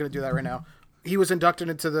 Actually, I'm going to do that right now. He was inducted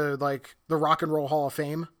into the Rock and Roll Hall of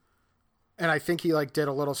Fame. And I think he, like, did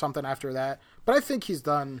a little something after that. But I think he's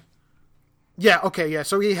done... Yeah, okay, yeah.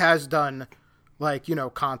 So he has done, like, you know,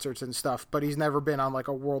 concerts and stuff. But he's never been on, like,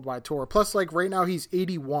 a worldwide tour. Plus, like, right now he's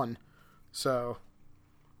 81. So...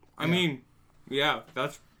 I mean, yeah,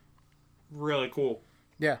 that's really cool.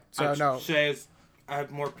 Yeah, so no. I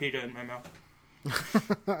have more pita in my mouth.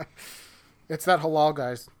 It's that halal,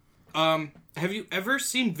 guys. Have you ever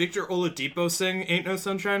seen Victor Oladipo sing "Ain't No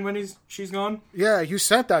Sunshine" when she's gone? Yeah, you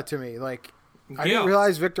sent that to me. Like, I didn't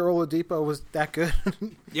realize Victor Oladipo was that good.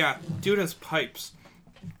 Yeah, dude has pipes.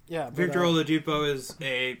 Yeah, but, Victor Oladipo is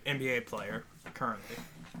a NBA player currently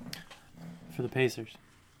For the Pacers.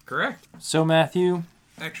 Correct. So Matthew,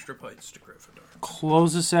 Extra points to Gryffindor.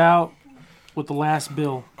 close us out with the last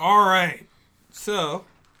bill. All right. So,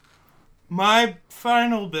 my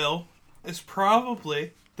final bill is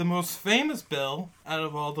probably the most famous bill out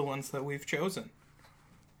of all the ones that we've chosen.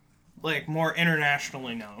 Like, more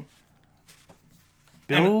internationally known.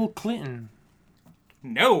 Bill Clinton.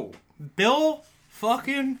 No. Bill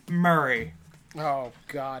fucking Murray. Oh,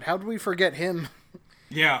 God. How did we forget him?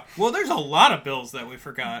 Yeah. Well, there's a lot of bills that we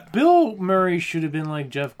forgot. Bill Murray should have been like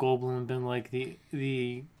Jeff Goldblum and been like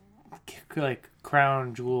the like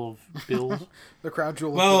crown jewel of bills. The crown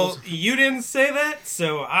jewel of Well, bills. you didn't say that,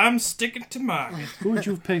 so I'm sticking to mine. Who would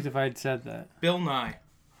you have picked if I had said that? Bill Nye.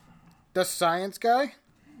 The science guy?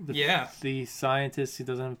 The scientist who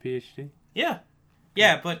doesn't have a PhD? Yeah.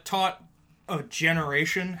 Yeah, but taught a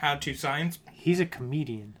generation how to science. He's a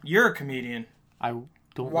comedian. You're a comedian. I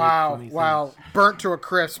don't Wow, like funny wow. things. Burnt to a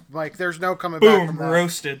crisp. Like, there's no coming back Boom, from that.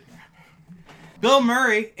 roasted. Bill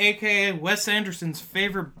Murray, a.k.a. Wes Anderson's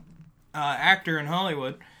favorite actor in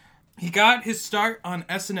Hollywood. He got his start on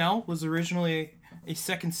SNL, was originally a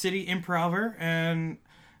Second City improver, and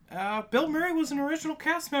Bill Murray was an original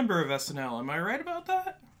cast member of SNL. Am I right about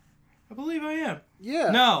that? I believe I am.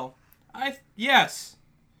 Yeah. No. Yes.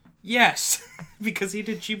 Yes. Because he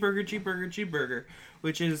did Cheeseburger, Cheeseburger, Cheeseburger,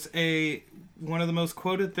 which is one of the most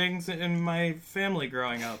quoted things in my family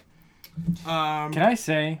growing up. Can I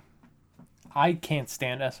say, I can't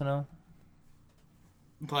stand SNL.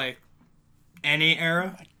 Like, any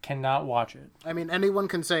era? I cannot watch it. I mean, anyone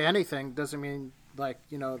can say anything. Doesn't mean, like,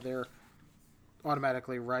 you know, they're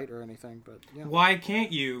automatically right or anything. But yeah. Why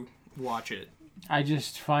can't you watch it? I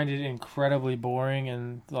just find it incredibly boring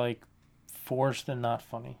and, like, forced and not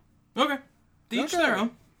funny. Okay. Each their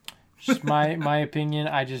own. Just my opinion.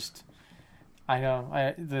 I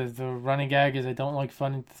know. The running gag is I don't like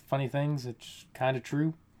funny things. It's kind of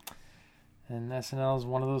true. And SNL is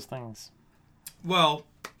one of those things. Well,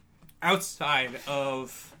 outside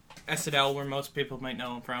of SNL, where most people might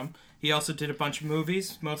know him from, he also did a bunch of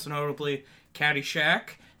movies, most notably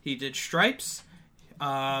Caddyshack. He did Stripes.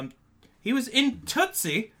 He was in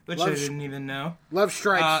Tootsie, which I didn't even know. Love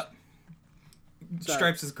Stripes.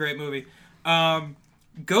 Stripes is a great movie.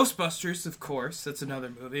 Ghostbusters, of course. That's another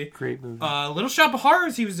movie. Great movie. Little Shop of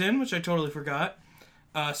Horrors he was in, which I totally forgot.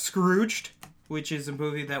 Scrooged, which is a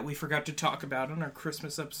movie that we forgot to talk about on our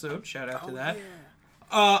Christmas episode. Shout out to that.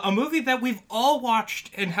 Yeah. A movie that we've all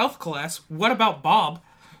watched in health class, What About Bob?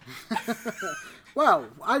 Wow,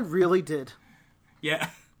 I really did. Yeah.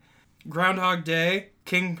 Groundhog Day,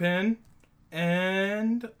 Kingpin,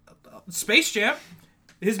 and Space Jam,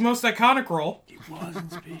 his most iconic role. He was in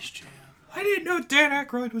Space Jam. I didn't know Dan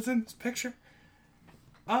Aykroyd was in this picture.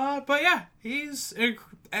 But yeah,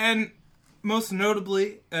 and most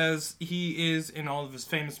notably, as he is in all of his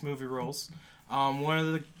famous movie roles, one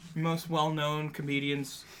of the most well-known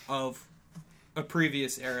comedians of a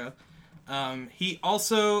previous era. He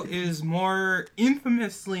also is more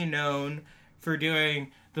infamously known for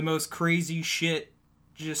doing the most crazy shit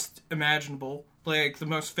just imaginable. Like, the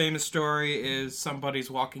most famous story is somebody's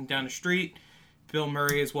walking down the street, Bill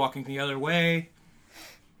Murray is walking the other way,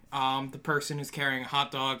 the person is carrying a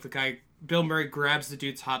hot dog, Bill Murray grabs the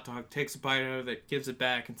dude's hot dog, takes a bite out of it, gives it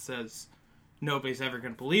back, and says, "Nobody's ever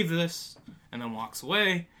going to believe this," and then walks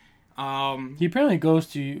away. He apparently goes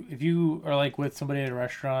to, if you are like with somebody at a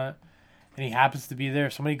restaurant and he happens to be there,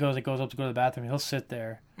 if somebody goes up to go to the bathroom, he'll sit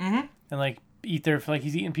there and like eat there, for like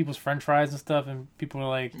he's eating people's french fries and stuff, and people are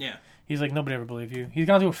like, Yeah. He's like, nobody ever believe you. He's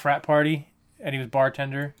gone to a frat party and he was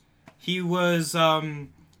bartender. He was,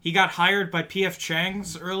 he got hired by P.F.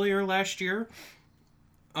 Chang's earlier last year,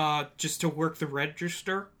 just to work the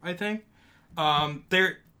register, I think.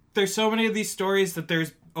 There's so many of these stories that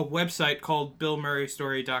there's a website called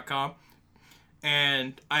BillMurrayStory.com,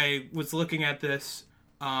 and I was looking at this.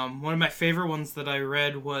 One of my favorite ones that I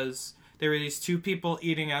read was there were these two people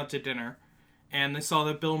eating out to dinner, and they saw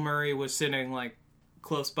that Bill Murray was sitting like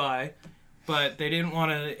close by, but they didn't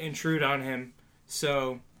want to intrude on him,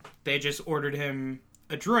 so they just ordered him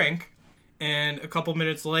a drink, and a couple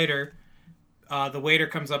minutes later, the waiter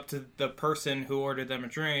comes up to the person who ordered them a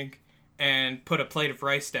drink and put a plate of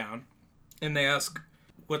rice down, and they ask,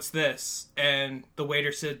 "What's this?" And the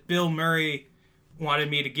waiter said, "Bill Murray wanted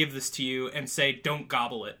me to give this to you and say, don't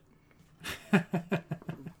gobble it."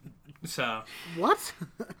 So. What?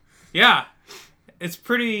 Yeah. It's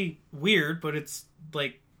pretty weird, but it's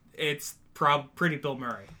pretty Bill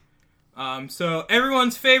Murray. So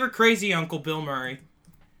everyone's favorite crazy uncle, Bill Murray.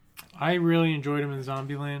 I really enjoyed him in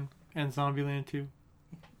Zombieland and Zombieland 2.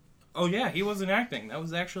 Oh yeah, he wasn't acting. That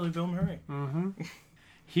was actually Bill Murray. Mm-hmm.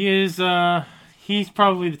 He is, he's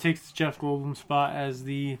probably takes the Jeff Goldblum spot as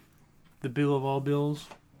the Bill of all Bills.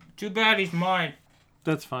 Too bad he's mine.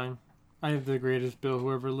 That's fine. I have the greatest Bill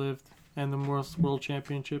who ever lived and the most world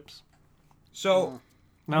championships. So,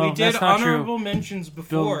 No, we did that's not honorable true. mentions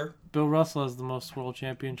before. Bill Russell has the most world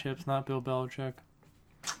championships, not Bill Belichick.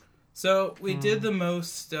 So, we did the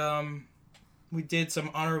most, we did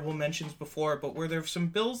some honorable mentions before, but were there some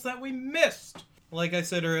Bills that we missed? Like I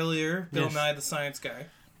said earlier, Bill Yes. Nye the Science Guy.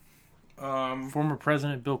 Former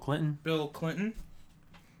President Bill Clinton. Bill Clinton.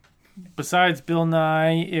 Besides Bill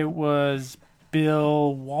Nye, it was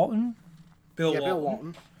Bill Walton. Bill Yeah, Walton. Bill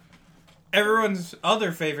Walton. Everyone's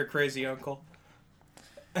other favorite crazy uncle.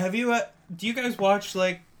 Have you, do you guys watch,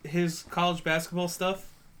 like, his college basketball stuff?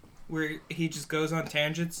 Where he just goes on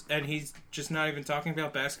tangents and he's just not even talking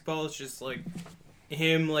about basketball. It's just, like,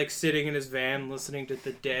 him, like, sitting in his van listening to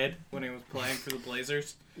The Dead when he was playing for the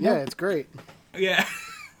Blazers. Yeah, it's great. Yeah.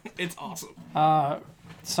 It's awesome.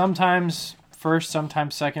 Sometimes first,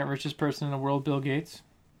 sometimes second richest person in the world, Bill Gates.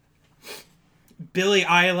 Billie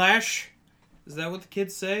Eilish. Is that what the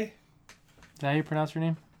kids say? Is that how you pronounce her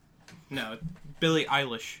name? No, Billie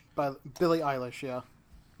Eilish. By Billie Eilish, yeah.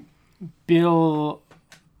 Bill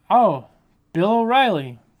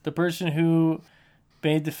O'Reilly, the person who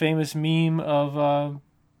made the famous meme of,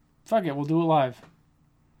 fuck it, we'll do it live.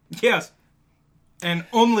 Yes. And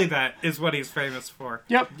only that is what he's famous for.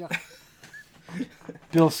 Yep. Yeah.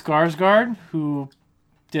 Bill Skarsgård, who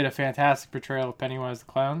did a fantastic portrayal of Pennywise the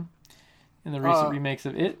Clown in the recent remakes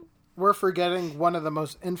of It. We're forgetting one of the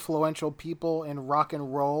most influential people in rock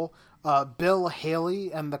and roll, Bill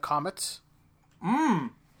Haley and the Comets. The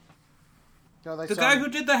The guy who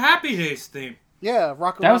did the Happy Days theme. Yeah,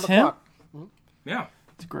 Rock That Around was the him? Clock. Yeah.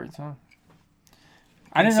 It's a great song.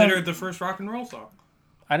 I didn't Considered know the first rock and roll song.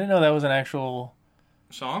 that was an actual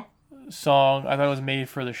Song? song. I thought it was made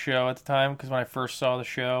for the show at the time, because when I first saw the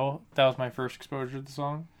show, that was my first exposure to the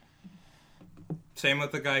song. Same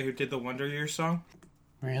with the guy who did the Wonder Years song.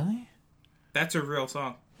 Really? That's a real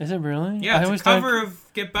song. Is it really? Yeah, I it's a always cover think,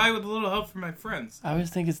 of Get By With a Little Help From My Friends. I always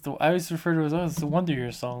think I always refer to it as the Wonder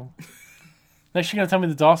Years song. Next, you're gonna tell me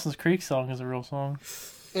the Dawson's Creek song is a real song.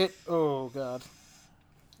 Oh, God.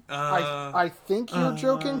 I think you're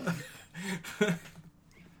joking.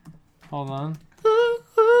 Hold on.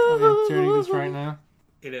 I'm inserting this right now.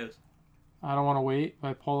 It is. I Don't Want to Wait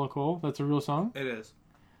by Paula Cole. That's a real song. It is.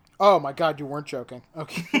 Oh, my God, you weren't joking.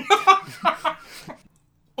 Okay.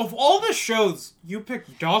 Of all the shows, you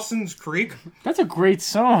picked Dawson's Creek? That's a great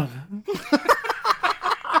song.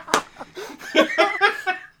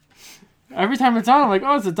 Every time it's on, I'm like,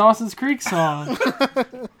 oh, it's a Dawson's Creek song.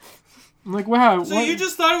 I'm like, wow. So you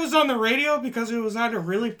just thought it was on the radio because it was on a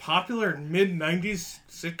really popular mid-90s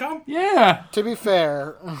sitcom? Yeah. To be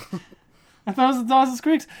fair, I thought it was the Dawson's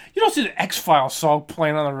Creek. You don't see the X-Files song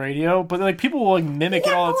playing on the radio, but like people will like mimic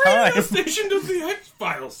it all the radio time. station does the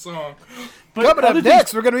X-Files song? But coming other up things-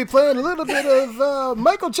 next, we're going to be playing a little bit of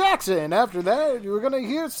Michael Jackson. After that, we're going to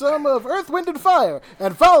hear some of Earth, Wind, and Fire.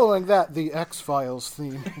 And following that, the X-Files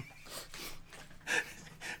theme.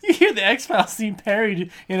 You hear the X-Files theme parodied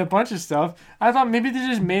in a bunch of stuff. I thought maybe they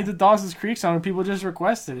just made the Dawson's Creek song and people just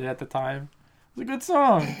requested it at the time. It was a good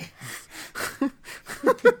song.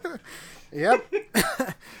 Yep.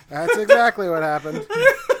 That's exactly what happened.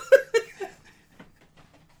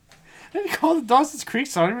 They call it the Dawson's Creek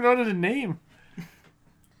song. I don't even know the name.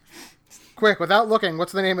 Quick, without looking,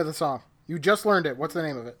 what's the name of the song? You just learned it. What's the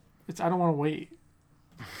name of it? It's I Don't Want to Wait.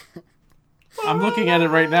 I'm looking at it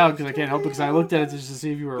right now because I can't help it because I looked at it just to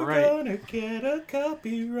see if you were right. Gonna get a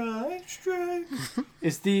copyright strike.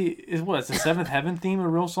 It's the Seventh Heaven theme a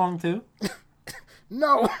real song too?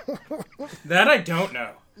 No. That I don't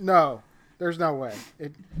know. No. There's no way.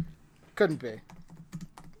 It couldn't be.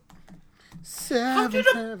 Seventh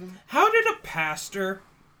Heaven. How did a pastor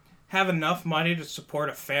have enough money to support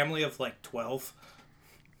a family of like 12?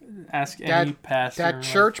 Ask any pastor. That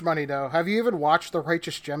church money, though. Have you even watched The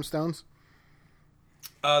Righteous Gemstones?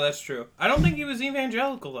 Oh, that's true. I don't think he was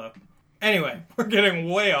evangelical, though. Anyway, we're getting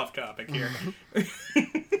way off topic here.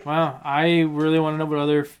 Wow, I really want to know what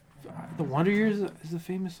other... The Wonder Years is a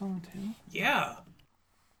famous song, too? Yeah.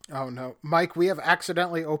 Oh, no. Mike, we have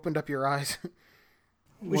accidentally opened up your eyes.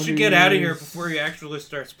 We Wonder should get out of here Years. before he actually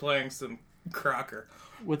starts playing some Crocker.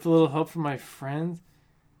 With a little help from my friend.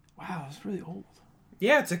 Wow, it's really old.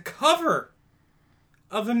 Yeah, it's a cover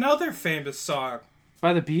of another famous song.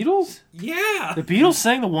 By the Beatles? Yeah. The Beatles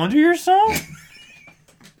sang the Wonder Years song?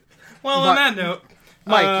 Well, on that note,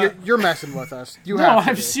 Mike, you're messing with us. You No, have to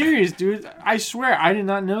I'm be. serious, dude. I swear, I did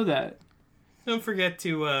not know that. don't forget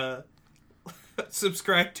to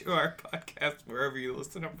subscribe to our podcast wherever you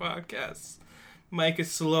listen to podcasts. Mike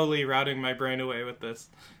is slowly rotting my brain away with this.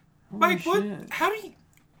 Mike, what? shit. How do you...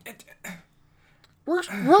 We're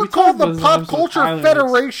talked called about the this Pop episode Culture Tyler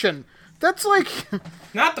Federation. That's like...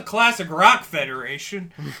 Not the Classic Rock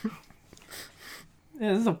Federation.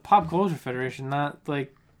 Yeah, this is a pop culture federation, not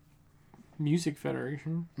like music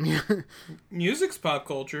federation. Music's pop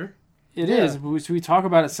culture. It Yeah. is. We talk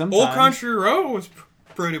about it sometimes. Old Country Road was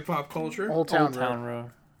pretty pop culture. Old Town, Old Town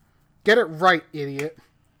Road. Get it right, idiot.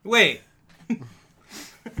 Wait.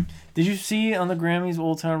 Did you see on the Grammys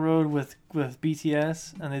Old Town Road with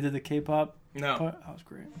BTS and they did the K-pop No. part? That was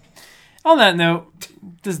great. On that note,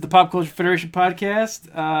 this is the Pop Culture Federation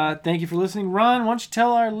podcast. Thank you for listening. Ron, why don't you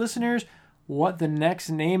tell our listeners what the next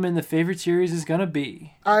name in the favorite series is going to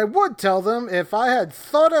be? I would tell them if I had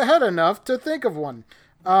thought ahead enough to think of one.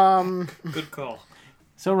 Good call.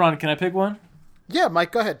 So, Ron, can I pick one? Yeah,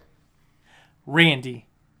 Mike, go ahead. Randy.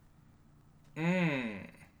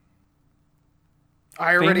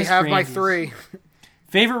 I already Famous have my Randys. 3.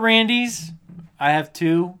 Favorite Randys? I have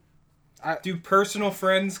 2. Do personal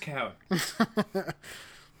friends count?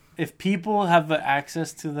 If people have the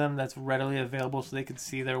access to them that's readily available so they can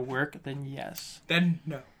see their work, then yes. Then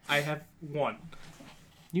no. I have 1.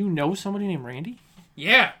 You know somebody named Randy?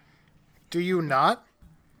 Yeah. Do you not?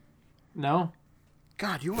 No.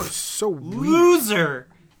 God, you are so weird. Loser.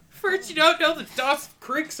 First you don't know the Dawson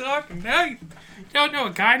Creek song, and now you don't know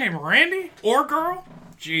a guy named Randy? Or girl?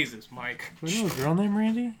 Jesus, Mike. Do you know a girl named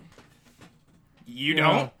Randy? You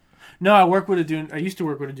don't? No, I work with a dude. I used to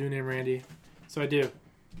work with a dude named Randy. So I do.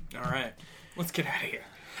 Alright. Let's get out of here.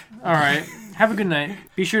 All right. Have a good night.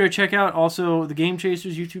 Be sure to check out also the Game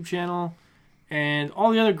Chasers YouTube channel and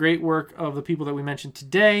all the other great work of the people that we mentioned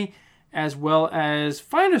today, as well as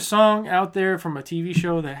find a song out there from a TV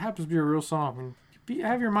show that happens to be a real song and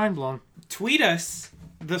have your mind blown. Tweet us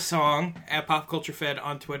the song at Pop Culture Fed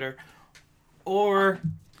on Twitter. Or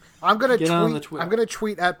I'm gonna Get on the tweet. Twitter. I'm gonna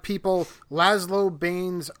tweet at people Laszlo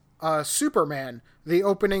Bane's Superman, the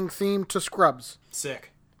opening theme to Scrubs.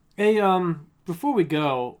 sick. Hey, before we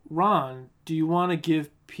go, Ron, do you want to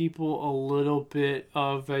give people a little bit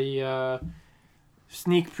of a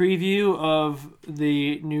sneak preview of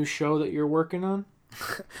the new show that you're working on?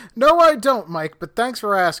 No, I don't, Mike. But thanks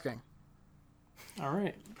for asking. All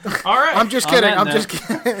right. Alright. I'm just On kidding. that I'm note. just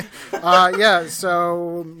kidding. Yeah,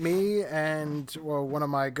 so me and one of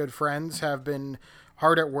my good friends have been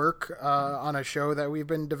hard at work on a show that we've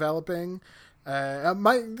been developing.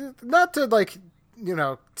 Not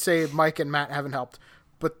to say Mike and Matt haven't helped,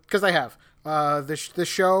 but because they have. The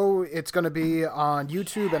show, it's going to be on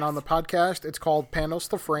YouTube and on the podcast. It's called Panos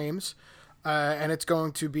the Frames. And it's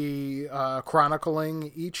going to be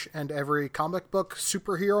chronicling each and every comic book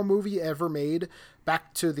superhero movie ever made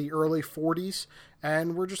back to the early 40s.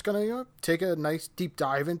 And we're just going to take a nice deep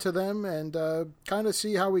dive into them and kind of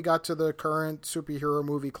see how we got to the current superhero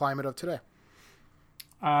movie climate of today.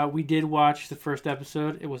 We did watch the first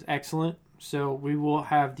episode. It was excellent. So we will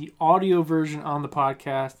have the audio version on the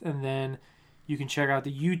podcast, and then you can check out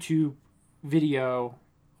the YouTube video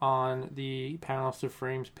on the Panos of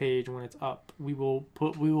Frames page when it's up. We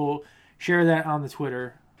will share that on the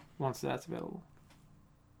Twitter once that's available.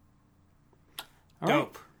 All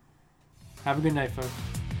Dope. right. Have a good night, folks.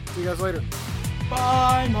 See you guys later.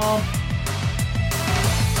 Bye, Mom.